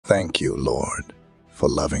Thank you, Lord, for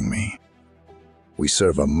loving me. We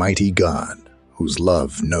serve a mighty God whose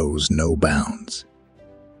love knows no bounds.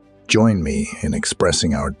 Join me in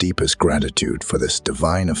expressing our deepest gratitude for this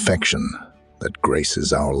divine affection that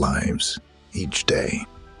graces our lives each day.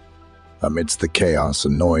 Amidst the chaos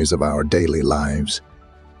and noise of our daily lives,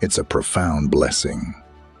 it's a profound blessing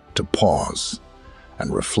to pause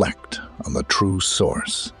and reflect on the true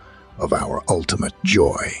source of our ultimate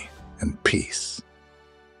joy and peace.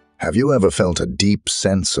 Have you ever felt a deep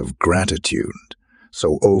sense of gratitude,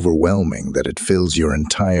 so overwhelming that it fills your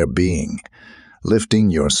entire being,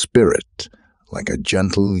 lifting your spirit like a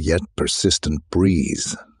gentle yet persistent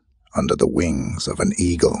breeze under the wings of an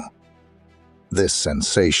eagle? This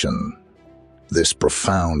sensation, this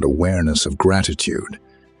profound awareness of gratitude,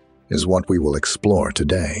 is what we will explore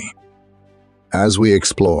today. As we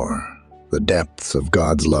explore the depths of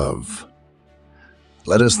God's love,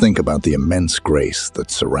 let us think about the immense grace that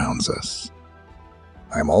surrounds us.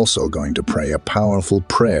 I'm also going to pray a powerful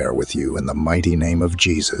prayer with you in the mighty name of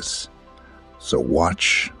Jesus. So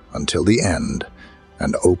watch until the end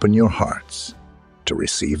and open your hearts to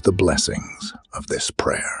receive the blessings of this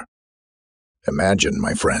prayer. Imagine,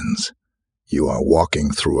 my friends, you are walking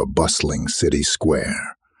through a bustling city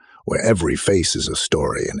square, where every face is a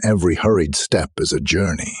story and every hurried step is a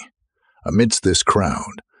journey. Amidst this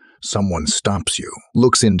crowd, someone stops you,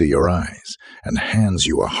 looks into your eyes, and hands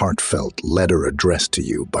you a heartfelt letter addressed to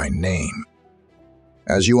you by name.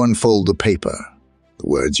 As you unfold the paper, the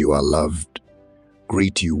words "you are loved"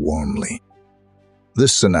 greet you warmly.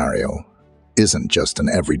 This scenario isn't just an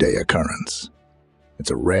everyday occurrence.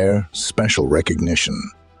 It's a rare, special recognition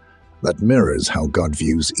that mirrors how God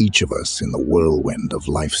views each of us in the whirlwind of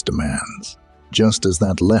life's demands. Just as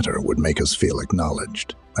that letter would make us feel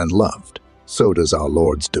acknowledged and loved, so does our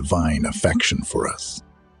Lord's divine affection for us.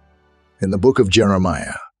 In the book of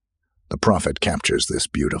Jeremiah, the prophet captures this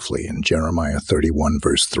beautifully in Jeremiah 31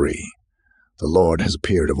 verse 3. "The Lord has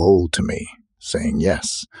appeared of old to me, saying,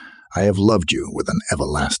 yes, I have loved you with an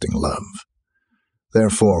everlasting love.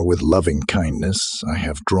 Therefore with loving kindness I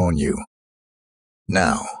have drawn you."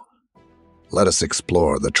 Now, let us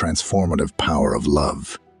explore the transformative power of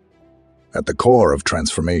love. At the core of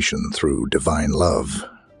transformation through divine love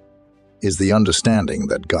is the understanding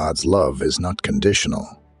that God's love is not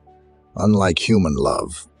conditional. Unlike human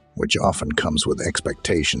love, which often comes with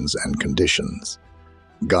expectations and conditions,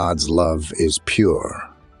 God's love is pure,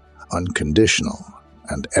 unconditional,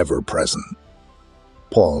 and ever-present.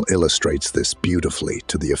 Paul illustrates this beautifully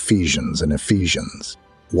to the Ephesians in Ephesians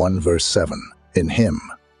 1 verse 7. "In him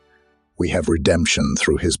we have redemption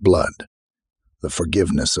through his blood, the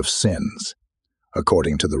forgiveness of sins,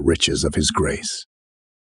 according to the riches of his grace."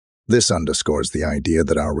 This underscores the idea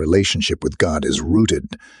that our relationship with God is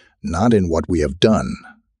rooted not in what we have done,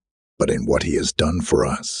 but in what he has done for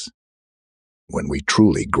us. When we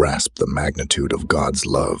truly grasp the magnitude of God's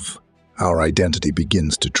love, our identity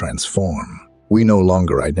begins to transform. We no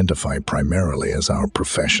longer identify primarily as our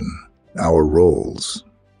profession, our roles,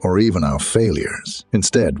 or even our failures.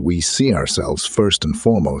 Instead, we see ourselves first and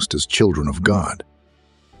foremost as children of God.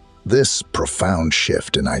 This profound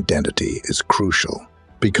shift in identity is crucial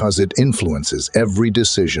because it influences every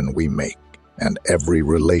decision we make and every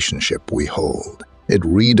relationship we hold. It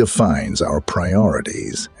redefines our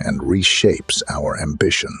priorities and reshapes our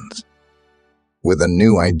ambitions. With a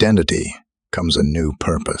new identity comes a new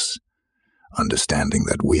purpose. Understanding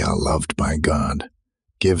that we are loved by God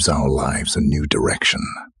gives our lives a new direction.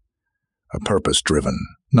 A purpose driven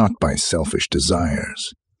not by selfish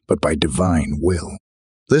desires, but by divine will.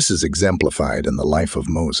 This is exemplified in the life of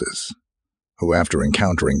Moses, who, after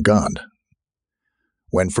encountering God,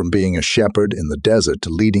 went from being a shepherd in the desert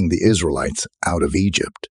to leading the Israelites out of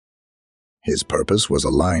Egypt. His purpose was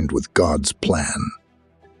aligned with God's plan,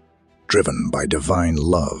 driven by divine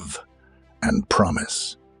love and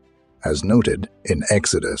promise, as noted in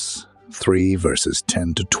Exodus 3 verses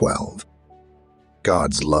 10 to 12.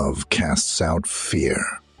 God's love casts out fear.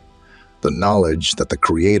 The knowledge that the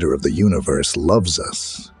Creator of the universe loves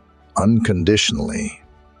us unconditionally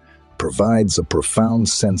provides a profound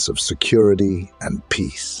sense of security and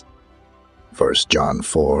peace. 1 John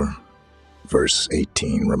 4 verse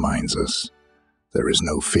 18 reminds us, "There is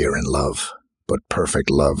no fear in love, but perfect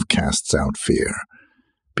love casts out fear,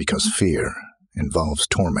 because fear involves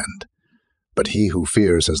torment. But he who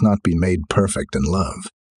fears has not been made perfect in love."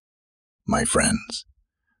 My friends,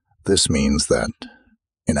 this means that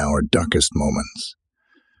in our darkest moments,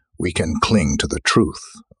 we can cling to the truth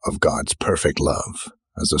of God's perfect love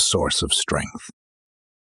as a source of strength.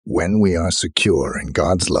 When we are secure in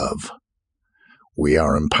God's love, we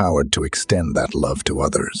are empowered to extend that love to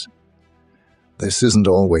others. This isn't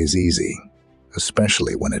always easy,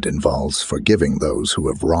 especially when it involves forgiving those who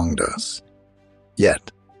have wronged us.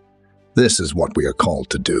 Yet, this is what we are called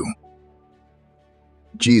to do.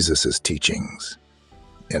 Jesus' teachings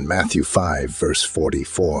in Matthew 5, verse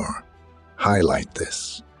 44, highlight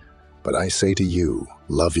this. But I say to you,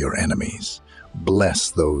 love your enemies,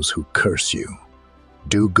 bless those who curse you,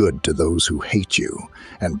 do good to those who hate you,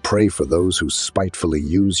 and pray for those who spitefully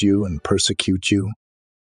use you and persecute you.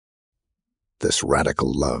 This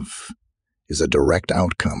radical love is a direct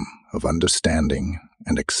outcome of understanding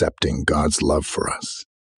and accepting God's love for us.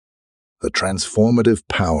 The transformative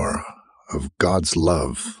power of God's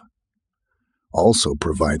love also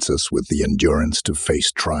provides us with the endurance to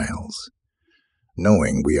face trials.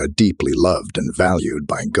 Knowing we are deeply loved and valued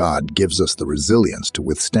by God gives us the resilience to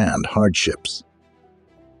withstand hardships.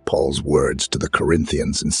 Paul's words to the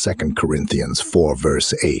Corinthians in 2 Corinthians 4,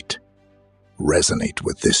 verse 8 resonate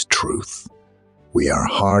with this truth. We are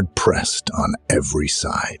hard-pressed on every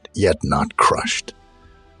side, yet not crushed.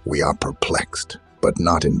 We are perplexed, but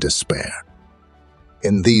not in despair.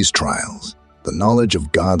 In these trials, the knowledge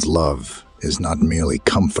of God's love is not merely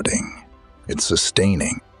comforting, it's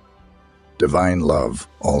sustaining. Divine love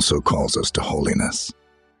also calls us to holiness.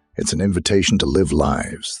 It's an invitation to live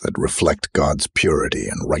lives that reflect God's purity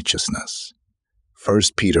and righteousness. 1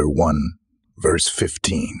 Peter 1, verse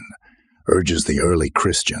 15, urges the early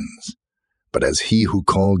Christians, "But as he who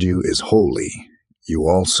called you is holy, you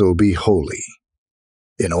also be holy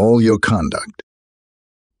in all your conduct."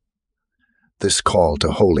 This call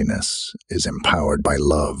to holiness is empowered by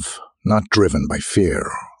love, not driven by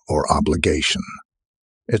fear or obligation.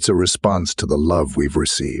 It's a response to the love we've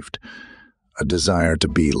received, a desire to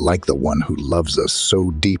be like the one who loves us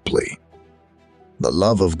so deeply. The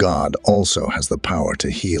love of God also has the power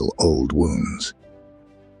to heal old wounds.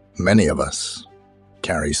 Many of us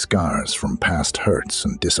carry scars from past hurts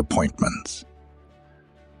and disappointments.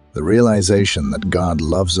 The realization that God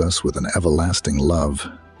loves us with an everlasting love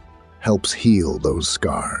helps heal those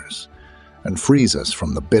scars and frees us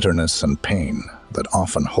from the bitterness and pain that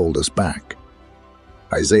often hold us back.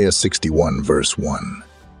 Isaiah 61, verse 1,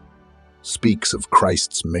 speaks of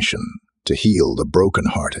Christ's mission to heal the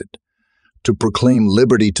brokenhearted, to proclaim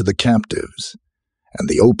liberty to the captives, and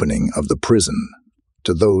the opening of the prison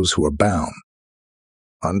to those who are bound.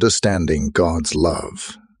 Understanding God's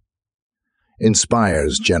love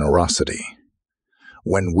inspires generosity.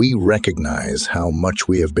 When we recognize how much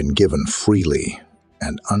we have been given freely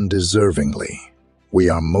and undeservingly, we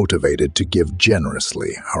are motivated to give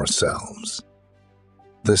generously ourselves.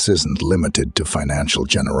 This isn't limited to financial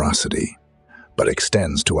generosity, but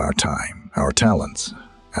extends to our time, our talents,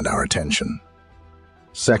 and our attention.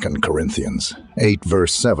 2 Corinthians 8,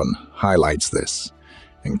 verse 7 highlights this,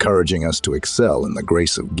 encouraging us to excel in the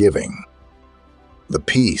grace of giving. The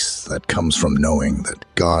peace that comes from knowing that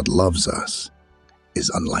God loves us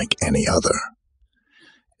is unlike any other.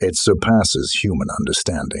 It surpasses human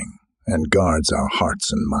understanding and guards our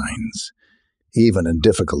hearts and minds, even in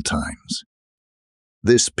difficult times.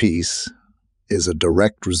 This peace is a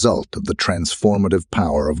direct result of the transformative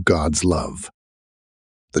power of God's love.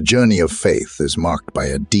 The journey of faith is marked by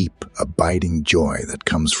a deep, abiding joy that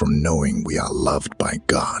comes from knowing we are loved by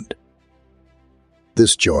God.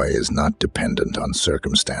 This joy is not dependent on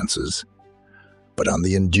circumstances, but on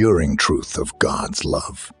the enduring truth of God's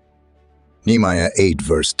love. Nehemiah 8,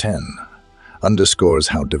 verse 10 underscores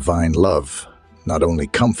how divine love not only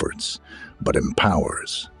comforts, but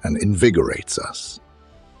empowers and invigorates us.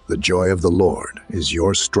 The joy of the Lord is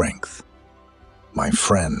your strength. My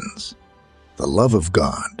friends, the love of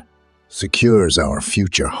God secures our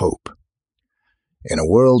future hope. In a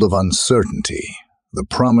world of uncertainty, the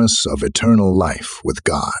promise of eternal life with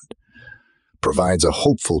God provides a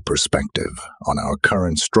hopeful perspective on our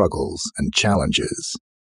current struggles and challenges.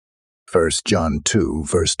 1 John 2,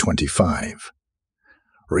 verse 25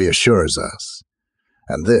 reassures us,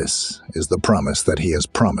 and this is the promise that He has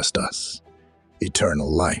promised us: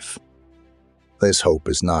 eternal life. This hope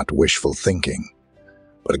is not wishful thinking,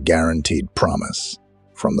 but a guaranteed promise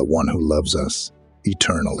from the one who loves us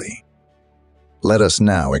eternally. Let us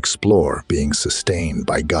now explore being sustained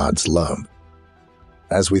by God's love.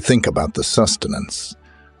 As we think about the sustenance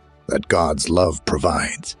that God's love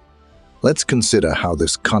provides, let's consider how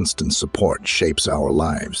this constant support shapes our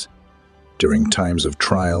lives during times of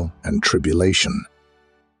trial and tribulation.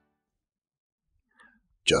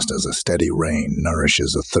 Just as a steady rain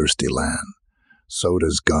nourishes a thirsty land, so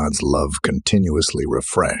does God's love continuously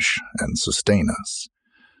refresh and sustain us,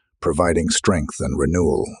 providing strength and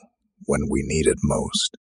renewal when we need it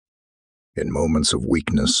most. in moments of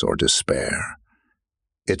weakness or despair.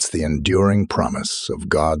 It's the enduring promise of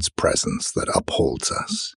God's presence that upholds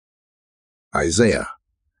us. Isaiah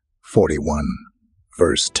 41,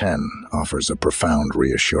 verse 10 offers a profound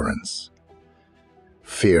reassurance.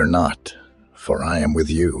 Fear not, for I am with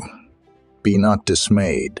you. Be not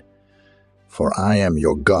dismayed, for I am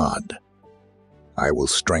your God. I will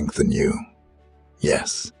strengthen you.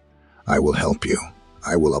 Yes, I will help you.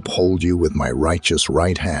 I will uphold you with my righteous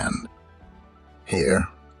right hand. Here,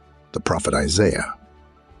 the prophet Isaiah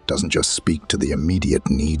doesn't just speak to the immediate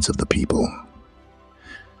needs of the people.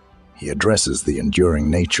 He addresses the enduring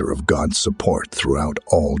nature of God's support throughout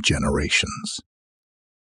all generations.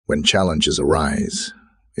 When challenges arise,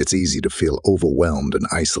 it's easy to feel overwhelmed and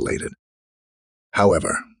isolated.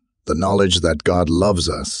 However, the knowledge that God loves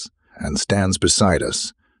us and stands beside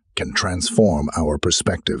us can transform our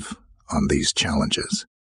perspective on these challenges.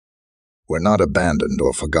 We're not abandoned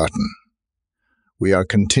or forgotten. We are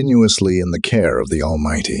continuously in the care of the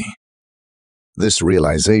Almighty. This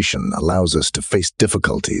realization allows us to face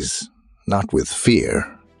difficulties, not with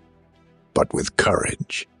fear, but with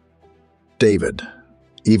courage. David,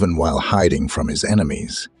 even while hiding from his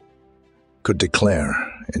enemies, could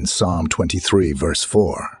declare in Psalm 23, verse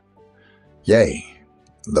 4, Yea,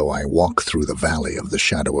 though I walk through the valley of the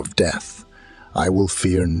shadow of death, I will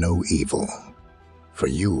fear no evil, for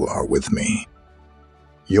you are with me.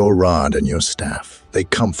 Your rod and your staff, they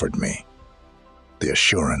comfort me. The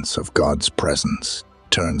assurance of God's presence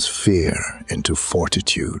turns fear into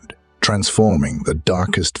fortitude, transforming the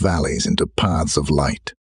darkest valleys into paths of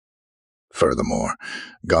light. Furthermore,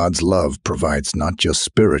 God's love provides not just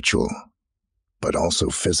spiritual, but also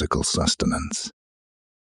physical sustenance.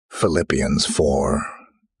 Philippians 4,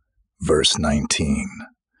 verse 19,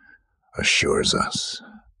 assures us,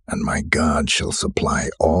 And my God shall supply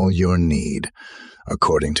all your need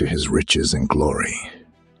according to his riches and glory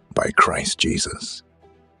by Christ Jesus.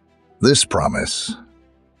 This promise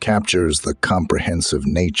captures the comprehensive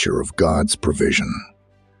nature of God's provision,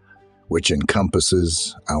 which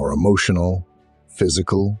encompasses our emotional,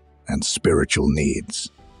 physical, and spiritual needs.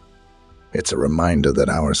 It's a reminder that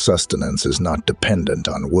our sustenance is not dependent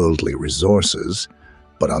on worldly resources,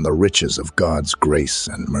 but on the riches of God's grace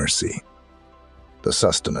and mercy. The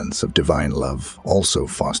sustenance of divine love also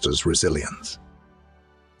fosters resilience.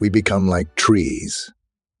 We become like trees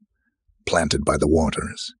planted by the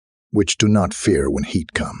waters, which do not fear when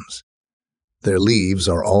heat comes. Their leaves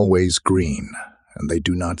are always green, and they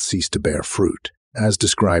do not cease to bear fruit, as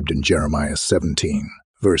described in Jeremiah 17,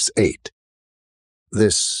 verse 8.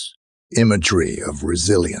 This imagery of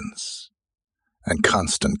resilience and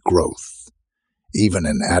constant growth, even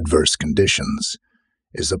in adverse conditions,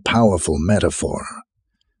 is a powerful metaphor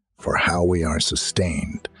for how we are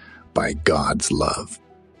sustained by God's love.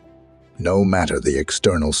 No matter the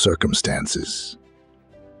external circumstances,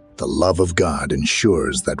 the love of God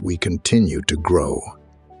ensures that we continue to grow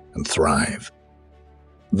and thrive.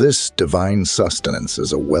 This divine sustenance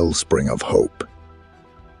is a wellspring of hope.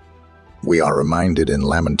 We are reminded in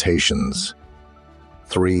Lamentations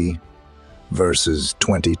 3, verses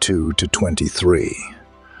 22 to 23,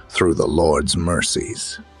 through the Lord's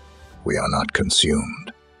mercies, we are not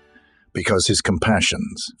consumed, because his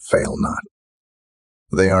compassions fail not.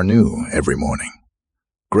 They are new every morning.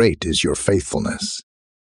 Great is your faithfulness.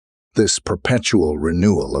 This perpetual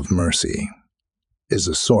renewal of mercy is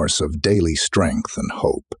a source of daily strength and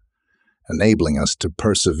hope, enabling us to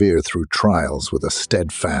persevere through trials with a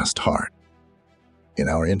steadfast heart. In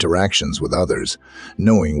our interactions with others,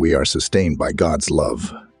 knowing we are sustained by God's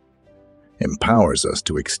love empowers us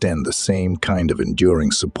to extend the same kind of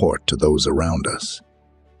enduring support to those around us.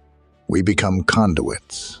 We become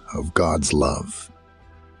conduits of God's love,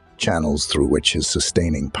 channels through which his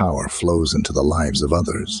sustaining power flows into the lives of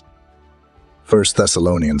others. 1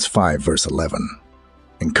 Thessalonians 5, verse 11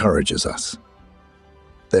 encourages us.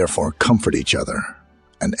 Therefore, comfort each other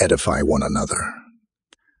and edify one another,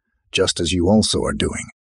 just as you also are doing.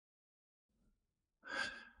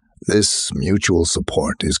 This mutual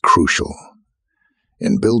support is crucial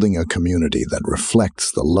in building a community that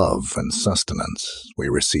reflects the love and sustenance we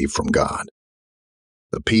receive from God.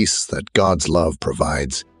 The peace that God's love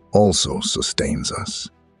provides also sustains us.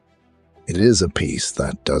 It is a peace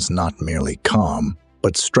that does not merely calm,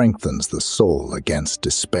 but strengthens the soul against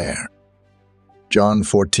despair. John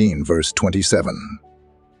 14, verse 27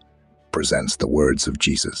 presents the words of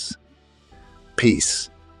Jesus. Peace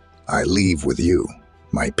I leave with you,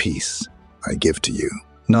 my peace I give to you.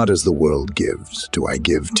 Not as the world gives do I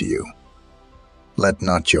give to you. Let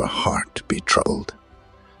not your heart be troubled,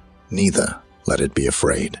 neither let it be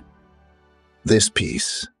afraid. This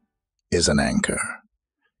peace is an anchor,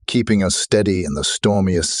 keeping us steady in the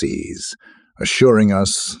stormiest seas, assuring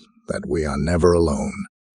us that we are never alone.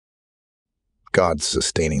 God's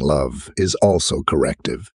sustaining love is also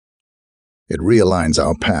corrective. It realigns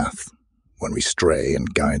our path when we stray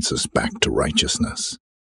and guides us back to righteousness.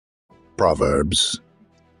 Proverbs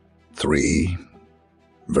 3,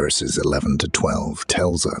 verses 11 to 12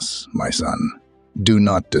 tells us, "My son, do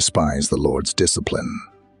not despise the Lord's discipline,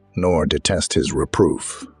 nor detest his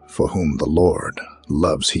reproof, for whom the Lord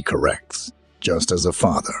loves he corrects, just as a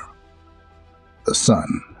father, the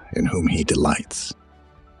son in whom he delights."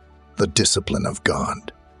 The discipline of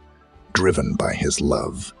God, driven by his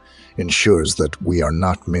love, ensures that we are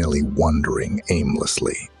not merely wandering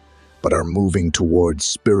aimlessly, but are moving towards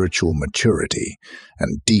spiritual maturity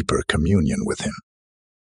and deeper communion with him.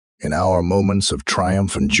 In our moments of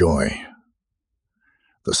triumph and joy,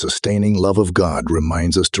 the sustaining love of God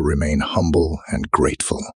reminds us to remain humble and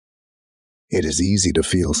grateful. It is easy to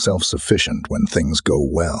feel self-sufficient when things go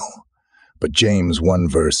well, but James 1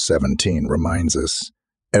 verse 17 reminds us,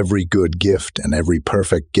 "Every good gift and every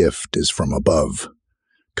perfect gift is from above,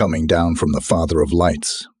 coming down from the Father of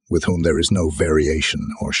lights, with whom there is no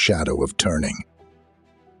variation or shadow of turning."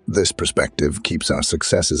 This perspective keeps our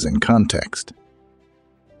successes in context,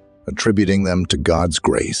 attributing them to God's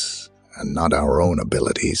grace and not our own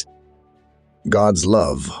abilities. God's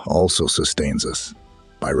love also sustains us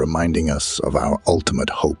by reminding us of our ultimate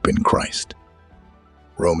hope in Christ.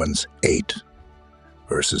 Romans 8,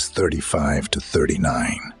 verses 35 to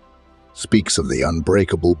 39, speaks of the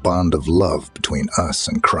unbreakable bond of love between us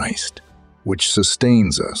and Christ, which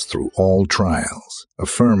sustains us through all trials,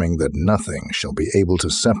 affirming that nothing shall be able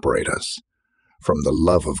to separate us from the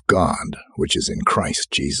love of God, which is in Christ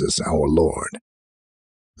Jesus our Lord.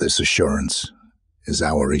 This assurance is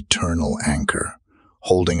our eternal anchor,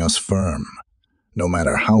 holding us firm, no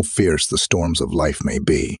matter how fierce the storms of life may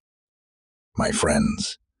be. My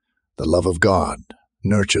friends, the love of God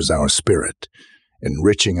nurtures our spirit,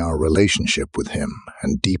 enriching our relationship with Him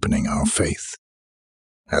and deepening our faith.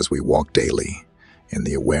 As we walk daily in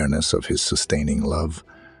the awareness of His sustaining love,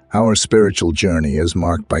 our spiritual journey is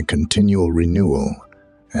marked by continual renewal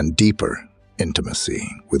and deeper intimacy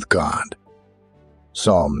with God.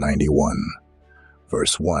 Psalm 91,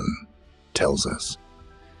 verse 1 tells us,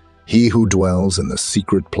 "He who dwells in the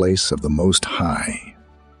secret place of the Most High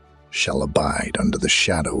shall abide under the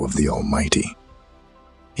shadow of the Almighty."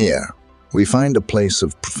 Here, we find a place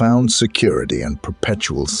of profound security and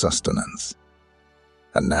perpetual sustenance.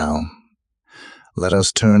 And now, let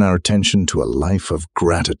us turn our attention to a life of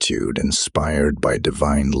gratitude inspired by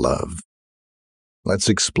divine love. Let's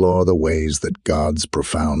explore the ways that God's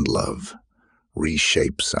profound love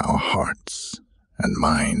reshapes our hearts and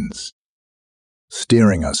minds,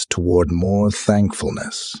 steering us toward more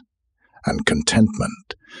thankfulness and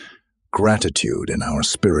contentment. Gratitude in our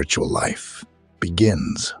spiritual life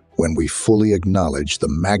begins when we fully acknowledge the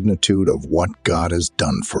magnitude of what God has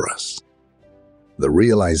done for us. The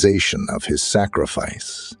realization of His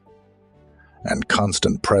sacrifice and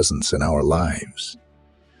constant presence in our lives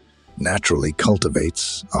naturally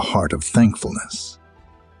cultivates a heart of thankfulness.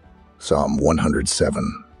 Psalm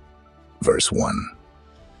 107, verse 1,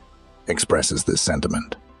 expresses this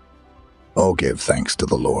sentiment. "Oh, give thanks to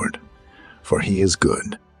the Lord, for He is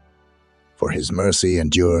good, for His mercy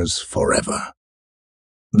endures forever."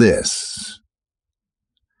 This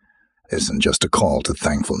isn't just a call to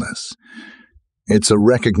thankfulness. It's a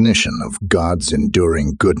recognition of God's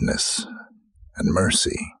enduring goodness and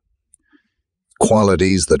mercy,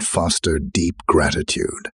 qualities that foster deep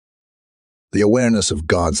gratitude. The awareness of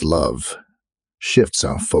God's love shifts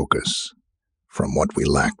our focus from what we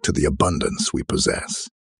lack to the abundance we possess.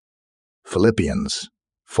 Philippians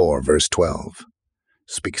 4, verse 12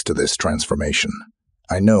 speaks to this transformation.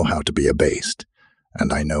 "I know how to be abased,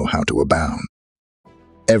 and I know how to abound.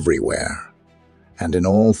 Everywhere and in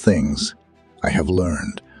all things I have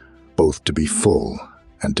learned both to be full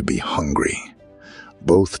and to be hungry,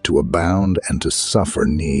 both to abound and to suffer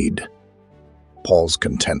need." Paul's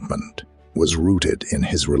contentment was rooted in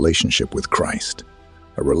his relationship with Christ,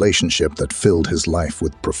 a relationship that filled his life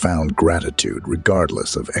with profound gratitude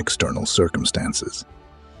regardless of external circumstances.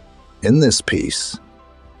 In this peace,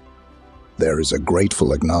 there is a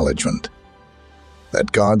grateful acknowledgement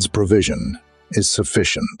that God's provision is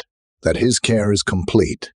sufficient, that His care is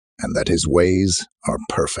complete, and that His ways are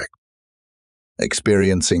perfect.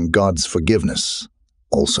 Experiencing God's forgiveness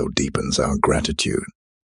also deepens our gratitude.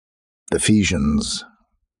 Ephesians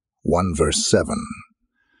 1 verse 7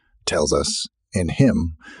 tells us, "In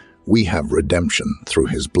Him we have redemption through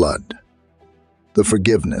His blood, the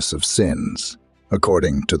forgiveness of sins,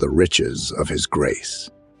 according to the riches of his grace.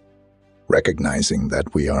 Recognizing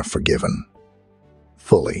that we are forgiven,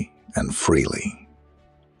 fully and freely,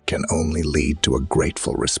 can only lead to a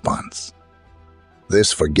grateful response.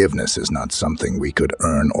 This forgiveness is not something we could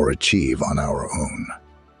earn or achieve on our own.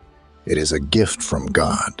 It is a gift from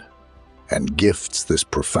God, and gifts this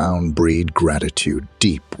profound breed gratitude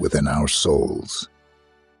deep within our souls.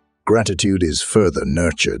 Gratitude is further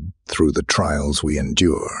nurtured through the trials we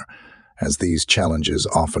endure, as these challenges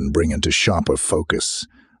often bring into sharper focus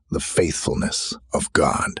the faithfulness of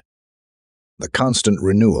God. The constant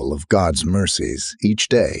renewal of God's mercies each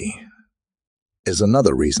day is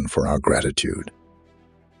another reason for our gratitude.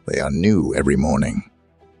 They are new every morning.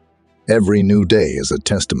 Every new day is a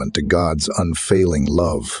testament to God's unfailing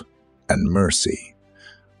love and mercy,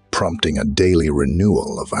 prompting a daily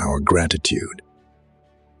renewal of our gratitude.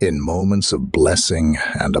 In moments of blessing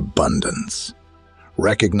and abundance,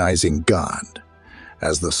 recognizing God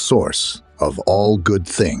as the source of all good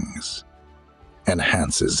things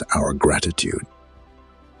enhances our gratitude.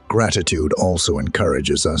 Gratitude also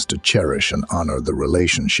encourages us to cherish and honor the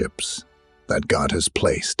relationships that God has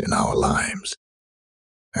placed in our lives.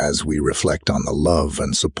 As we reflect on the love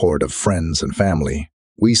and support of friends and family,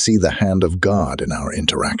 we see the hand of God in our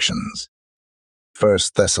interactions. 1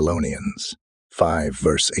 Thessalonians 5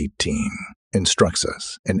 verse 18 instructs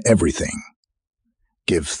us, "In everything,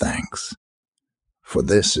 give thanks, for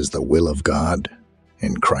this is the will of God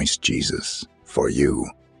in Christ Jesus for you."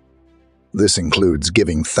 This includes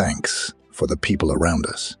giving thanks for the people around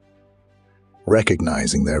us,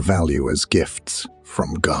 recognizing their value as gifts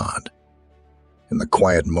from God. In the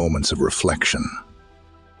quiet moments of reflection,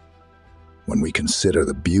 when we consider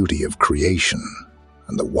the beauty of creation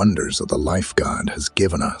and the wonders of the life God has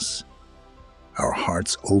given us, our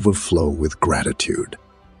hearts overflow with gratitude.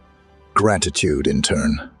 Gratitude, in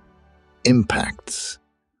turn, impacts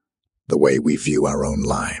the way we view our own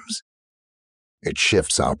lives. It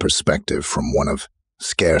shifts our perspective from one of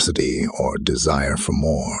scarcity or desire for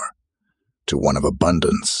more to one of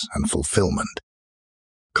abundance and fulfillment.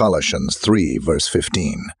 Colossians 3 verse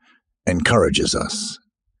 15 encourages us,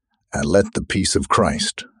 "And let the peace of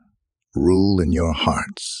Christ rule in your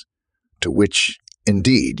hearts, to which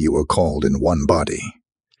indeed you are called in one body,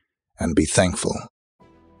 and be thankful."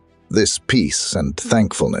 This peace and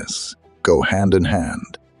thankfulness go hand in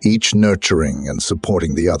hand, each nurturing and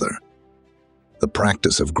supporting the other. The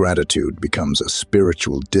practice of gratitude becomes a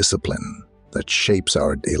spiritual discipline that shapes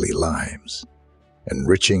our daily lives,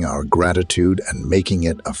 enriching our gratitude and making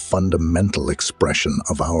it a fundamental expression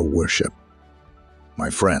of our worship. My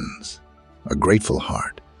friends, a grateful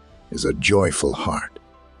heart is a joyful heart.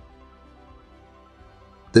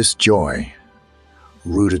 This joy,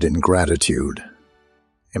 rooted in gratitude,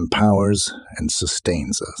 empowers and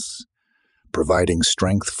sustains us, providing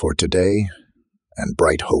strength for today and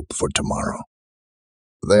bright hope for tomorrow.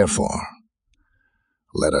 Therefore,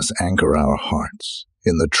 let us anchor our hearts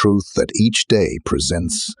in the truth that each day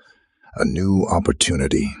presents a new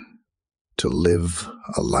opportunity to live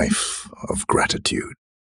a life of gratitude.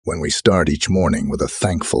 When we start each morning with a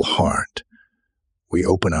thankful heart, we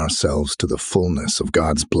open ourselves to the fullness of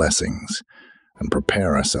God's blessings and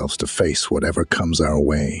prepare ourselves to face whatever comes our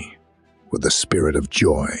way with a spirit of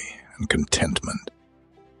joy and contentment.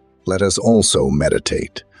 Let us also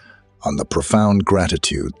meditate on the profound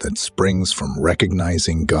gratitude that springs from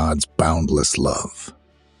recognizing God's boundless love,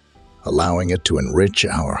 allowing it to enrich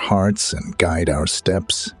our hearts and guide our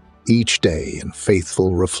steps each day in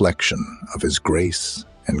faithful reflection of His grace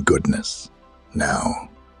and goodness. Now,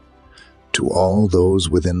 to all those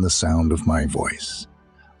within the sound of my voice,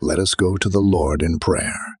 let us go to the Lord in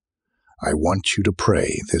prayer. I want you to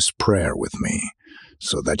pray this prayer with me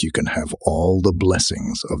so that you can have all the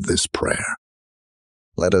blessings of this prayer.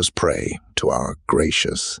 Let us pray to our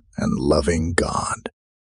gracious and loving God.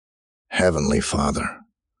 Heavenly Father,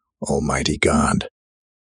 Almighty God,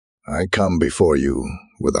 I come before you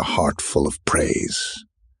with a heart full of praise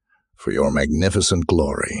for your magnificent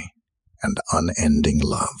glory and unending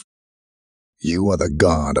love. You are the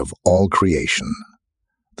God of all creation,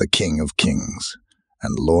 the King of kings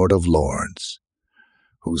and Lord of lords,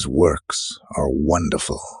 whose works are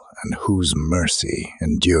wonderful and whose mercy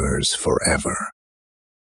endures forever.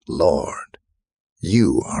 Lord,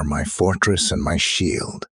 you are my fortress and my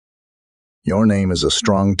shield. Your name is a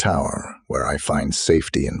strong tower where I find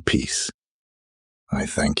safety and peace. I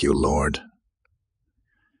thank you, Lord,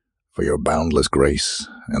 for your boundless grace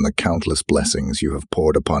and the countless blessings you have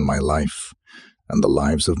poured upon my life and the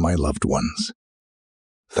lives of my loved ones.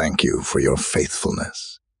 Thank you for your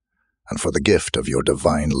faithfulness and for the gift of your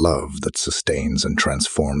divine love that sustains and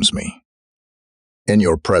transforms me. In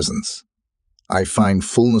your presence, I find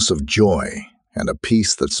fullness of joy and a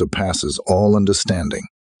peace that surpasses all understanding.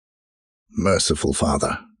 Merciful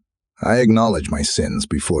Father, I acknowledge my sins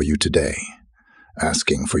before you today,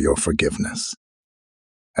 asking for your forgiveness.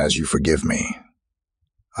 As you forgive me,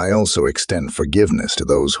 I also extend forgiveness to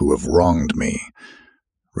those who have wronged me,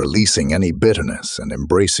 releasing any bitterness and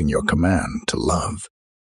embracing your command to love.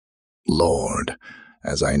 Lord,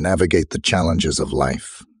 as I navigate the challenges of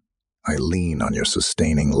life, I lean on your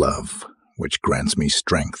sustaining love, which grants me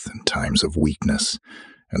strength in times of weakness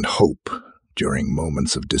and hope during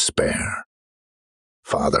moments of despair.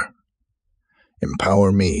 Father,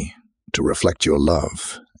 empower me to reflect your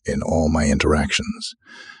love in all my interactions,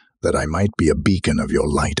 that I might be a beacon of your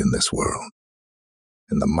light in this world.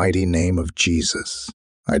 In the mighty name of Jesus,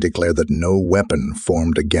 I declare that no weapon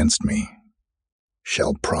formed against me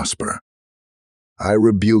shall prosper. I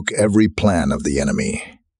rebuke every plan of the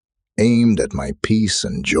enemy, aimed at my peace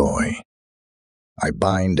and joy. I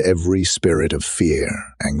bind every spirit of fear,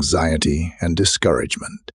 anxiety, and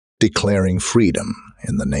discouragement, declaring freedom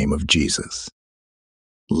in the name of Jesus.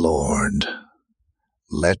 Lord,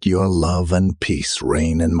 let your love and peace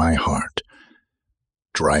reign in my heart,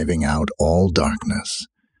 driving out all darkness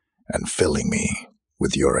and filling me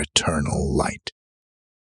with your eternal light.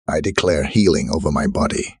 I declare healing over my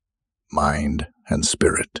body, mind, and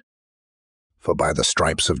spirit. For by the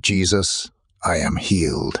stripes of Jesus, I am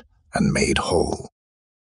healed and made whole.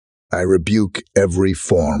 I rebuke every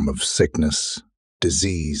form of sickness,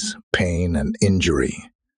 disease, pain, and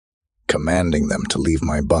injury, commanding them to leave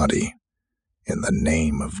my body in the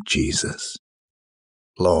name of Jesus.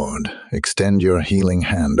 Lord, extend your healing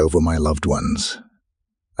hand over my loved ones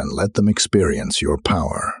and let them experience your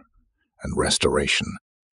power and restoration.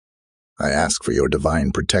 I ask for your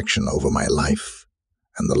divine protection over my life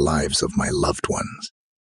and the lives of my loved ones.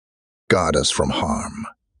 Guard us from harm,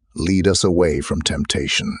 lead us away from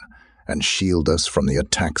temptation, and shield us from the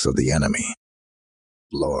attacks of the enemy.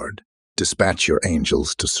 Lord, dispatch your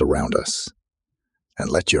angels to surround us, and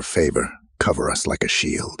let your favor cover us like a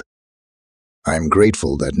shield. I am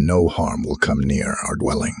grateful that no harm will come near our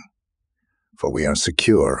dwelling, for we are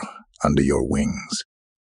secure under your wings.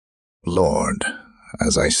 Lord,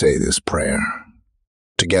 as I say this prayer,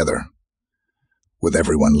 together, with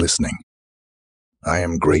everyone listening, I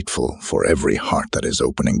am grateful for every heart that is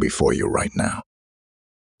opening before you right now.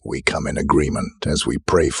 We come in agreement as we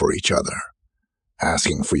pray for each other,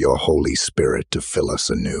 asking for your Holy Spirit to fill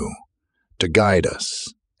us anew, to guide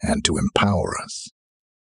us, and to empower us.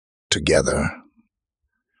 Together,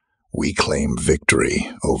 we claim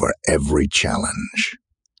victory over every challenge,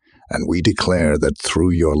 and we declare that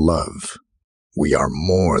through your love, we are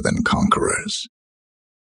more than conquerors.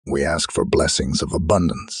 We ask for blessings of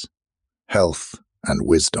abundance, health, and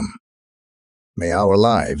wisdom. May our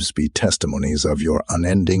lives be testimonies of your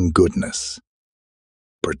unending goodness.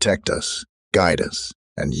 Protect us, guide us,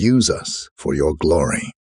 and use us for your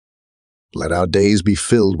glory. Let our days be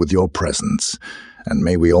filled with your presence, and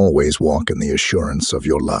may we always walk in the assurance of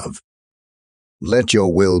your love. Let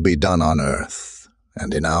your will be done on earth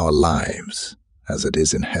and in our lives as it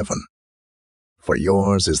is in heaven. For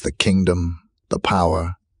yours is the kingdom, the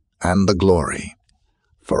power, and the glory,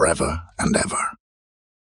 forever and ever.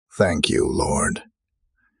 Thank you, Lord,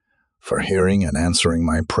 for hearing and answering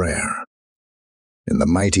my prayer. In the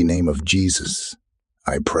mighty name of Jesus,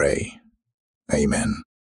 I pray. Amen.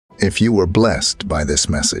 If you were blessed by this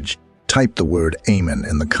message, type the word Amen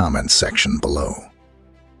in the comments section below.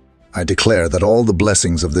 I declare that all the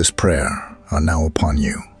blessings of this prayer are now upon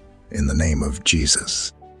you, in the name of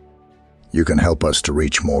Jesus. You can help us to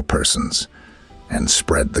reach more persons and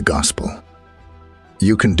spread the gospel.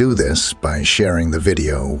 You can do this by sharing the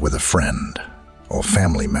video with a friend or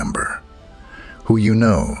family member who you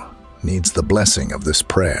know needs the blessing of this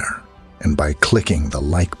prayer, and by clicking the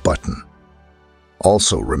like button.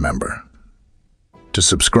 Also remember to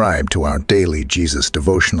subscribe to our Daily Jesus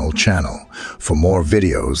Devotional channel for more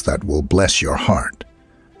videos that will bless your heart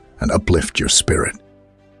and uplift your spirit.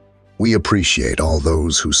 We appreciate all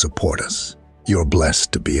those who support us. You're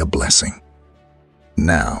blessed to be a blessing.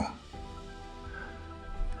 Now,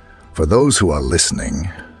 for those who are listening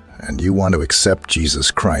and you want to accept Jesus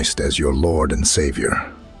Christ as your Lord and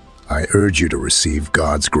Savior, I urge you to receive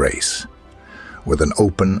God's grace with an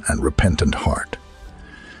open and repentant heart.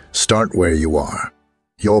 Start where you are.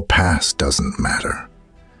 Your past doesn't matter.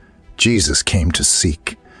 Jesus came to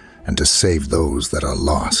seek and to save those that are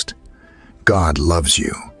lost. God loves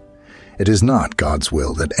you. It is not God's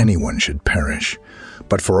will that anyone should perish,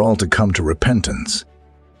 but for all to come to repentance.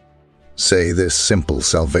 Say this simple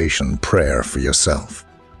salvation prayer for yourself.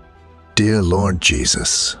 Dear Lord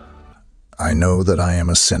Jesus, I know that I am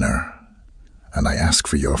a sinner, and I ask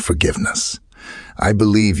for your forgiveness. I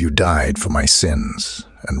believe you died for my sins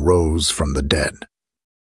and rose from the dead.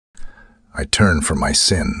 I turn from my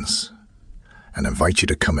sins and invite you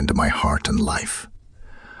to come into my heart and life.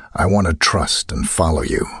 I want to trust and follow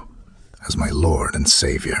you as my Lord and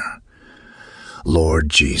Savior. Lord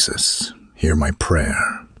Jesus, hear my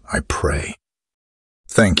prayer, I pray.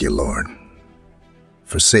 Thank you, Lord,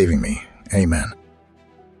 for saving me. Amen.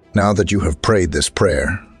 Now that you have prayed this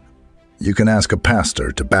prayer, you can ask a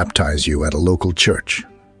pastor to baptize you at a local church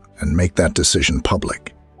and make that decision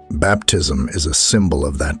public. Baptism is a symbol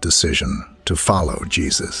of that decision to follow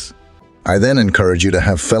Jesus. I then encourage you to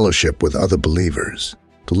have fellowship with other believers,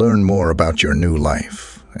 to learn more about your new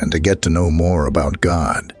life, and to get to know more about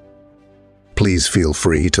God. Please feel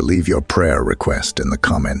free to leave your prayer request in the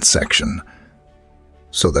comment section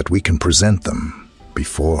so that we can present them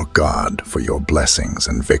before God for your blessings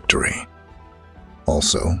and victory.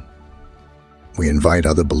 Also, we invite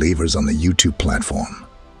other believers on the YouTube platform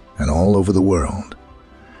and all over the world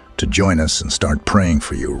to join us and start praying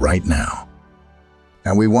for you right now.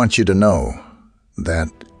 And we want you to know that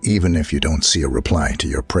even if you don't see a reply to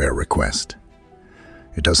your prayer request,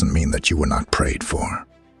 it doesn't mean that you were not prayed for.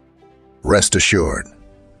 Rest assured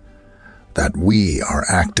that we are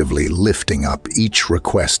actively lifting up each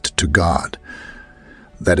request to God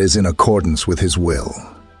that is in accordance with His will.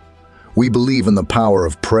 We believe in the power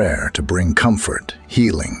of prayer to bring comfort,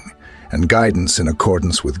 healing, and guidance in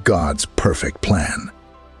accordance with God's perfect plan.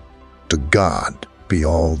 To God be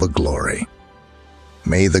all the glory.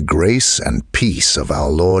 May the grace and peace of our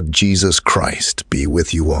Lord Jesus Christ be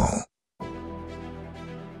with you all.